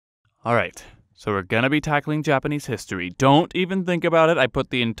Alright, so we're gonna be tackling Japanese history. Don't even think about it. I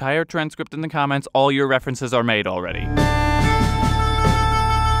put the entire transcript in the comments. All your references are made already.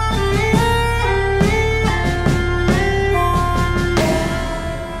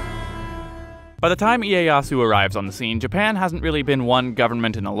 By the time Ieyasu arrives on the scene, Japan hasn't really been one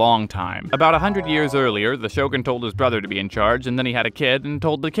government in a long time. About 100 years earlier, the shogun told his brother to be in charge, and then he had a kid and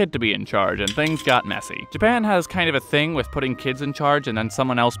told the kid to be in charge, and things got messy. Japan has kind of a thing with putting kids in charge and then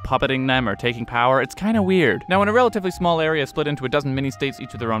someone else puppeting them or taking power. It's kind of weird. Now, in a relatively small area split into a dozen mini-states,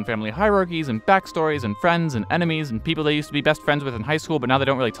 each with their own family hierarchies and backstories and friends and enemies and people they used to be best friends with in high school, but now they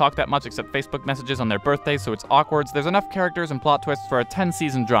don't really talk that much except Facebook messages on their birthdays, so it's awkward. There's enough characters and plot twists for a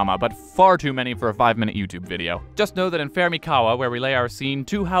 10-season drama, but far too many for a 5-minute YouTube video. Just know that in Fair Mikawa, where we lay our scene,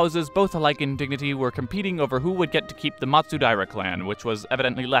 two houses, both alike in dignity, were competing over who would get to keep the Matsudaira clan, which was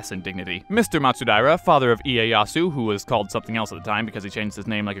evidently less in dignity. Mr. Matsudaira, father of Ieyasu, who was called something else at the time because he changed his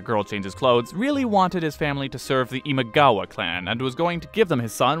name like a girl changes clothes, really wanted his family to serve the Imagawa clan, and was going to give them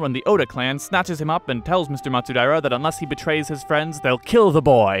his son when the Oda clan snatches him up and tells Mr. Matsudaira that unless he betrays his friends, they'll kill the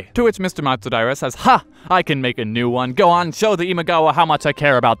boy. To which Mr. Matsudaira says, "Ha! I can make a new one. Go on, show the Imagawa how much I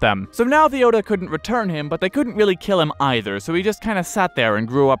care about them." So now the Oda couldn't return him, but they couldn't really kill him either, so he just kinda sat there and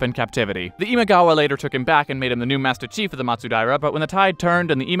grew up in captivity. The Imagawa later took him back and made him the new Master Chief of the Matsudaira, but when the tide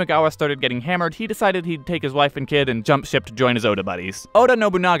turned and the Imagawa started getting hammered, he decided he'd take his wife and kid and jump ship to join his Oda buddies. Oda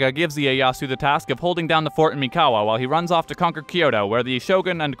Nobunaga gives Ieyasu the task of holding down the fort in Mikawa while he runs off to conquer Kyoto, where the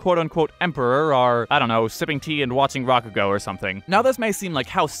shogun and quote-unquote emperor are, I don't know, sipping tea and watching Rakugo or something. Now this may seem like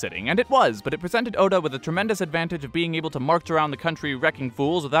house-sitting, and it was, but it presented Oda with a tremendous advantage of being able to march around the country wrecking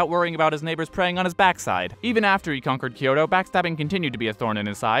fools without worrying about his neighbors preying on his backside. Even after he conquered Kyoto, backstabbing continued to be a thorn in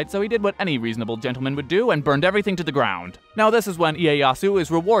his side, so he did what any reasonable gentleman would do and burned everything to the ground. Now this is when Ieyasu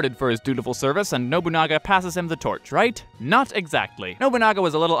is rewarded for his dutiful service and Nobunaga passes him the torch, right? Not exactly. Nobunaga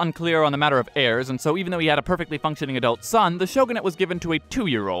was a little unclear on the matter of heirs, and so even though he had a perfectly functioning adult son, the shogunate was given to a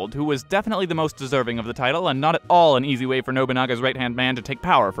 2-year-old, who was definitely the most deserving of the title, and not at all an easy way for Nobunaga's right-hand man to take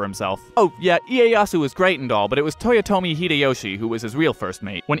power for himself. Oh yeah, Ieyasu was great and all, but it was Toyotomi Hideyoshi who was his real first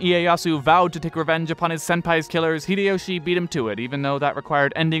mate. When Ieyasu vowed to take revenge upon his senpai's killers, Hideyoshi beat him to it, even though that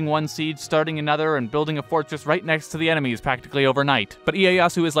required ending one siege, starting another, and building a fortress right next to the enemies practically overnight. But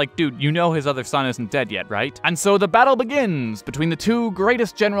Ieyasu is like, dude, you know his other son isn't dead yet, right? And so the battle begins between the two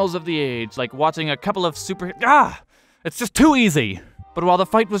greatest generals of the age, like watching a couple of it's just too easy. But while the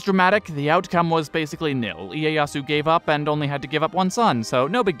fight was dramatic, the outcome was basically nil. Ieyasu gave up and only had to give up one son, so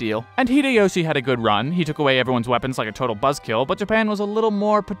no big deal. And Hideyoshi had a good run. He took away everyone's weapons like a total buzzkill, but Japan was a little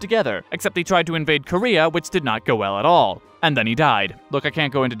more put together. Except he tried to invade Korea, which did not go well at all. And then he died. Look, I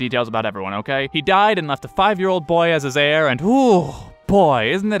can't go into details about everyone, okay? He died and left a 5-year-old boy as his heir, and ooh,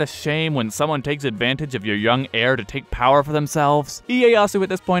 boy, isn't it a shame when someone takes advantage of your young heir to take power for themselves? Ieyasu at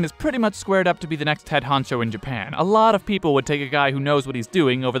this point is pretty much squared up to be the next head honcho in Japan. A lot of people would take a guy who knows what he's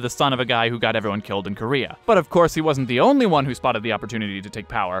doing over the son of a guy who got everyone killed in Korea. But of course he wasn't the only one who spotted the opportunity to take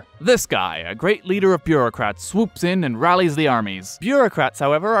power. This guy, a great leader of bureaucrats, swoops in and rallies the armies. Bureaucrats,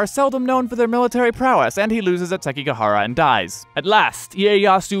 however, are seldom known for their military prowess, and he loses at Sekigahara and dies. At last,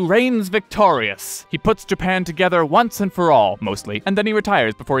 Ieyasu reigns victorious. He puts Japan together once and for all, mostly, and then he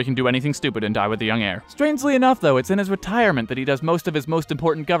retires before he can do anything stupid and die with the young heir. Strangely enough though, it's in his retirement that he does most of his most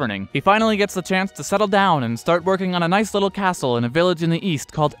important governing. He finally gets the chance to settle down and start working on a nice little castle in a village in the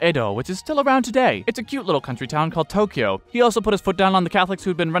east called Edo, which is still around today. It's a cute little country town called Tokyo. He also put his foot down on the Catholics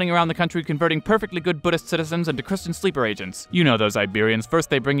who'd been running around the country converting perfectly good Buddhist citizens into Christian sleeper agents. You know those Iberians. First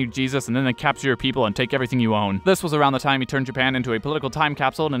they bring you Jesus and then they capture your people and take everything you own. This was around the time he turned Japan into a political time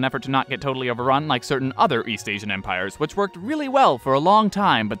capsule in an effort to not get totally overrun like certain other East Asian empires, which worked really well for a long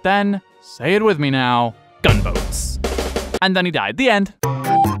time, but then, say it with me now, gunboats. And then he died. The end.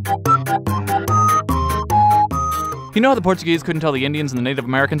 You know how the Portuguese couldn't tell the Indians and the Native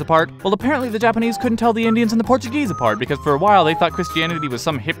Americans apart? Well, apparently the Japanese couldn't tell the Indians and the Portuguese apart, because for a while they thought Christianity was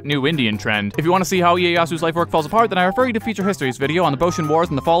some hip new Indian trend. If you want to see how Ieyasu's life work falls apart, then I refer you to Future History's video on the Boshin Wars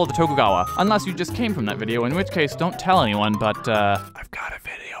and the fall of the Tokugawa. Unless you just came from that video, in which case don't tell anyone, but I've got a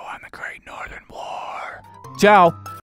video on the Great Northern War. Ciao!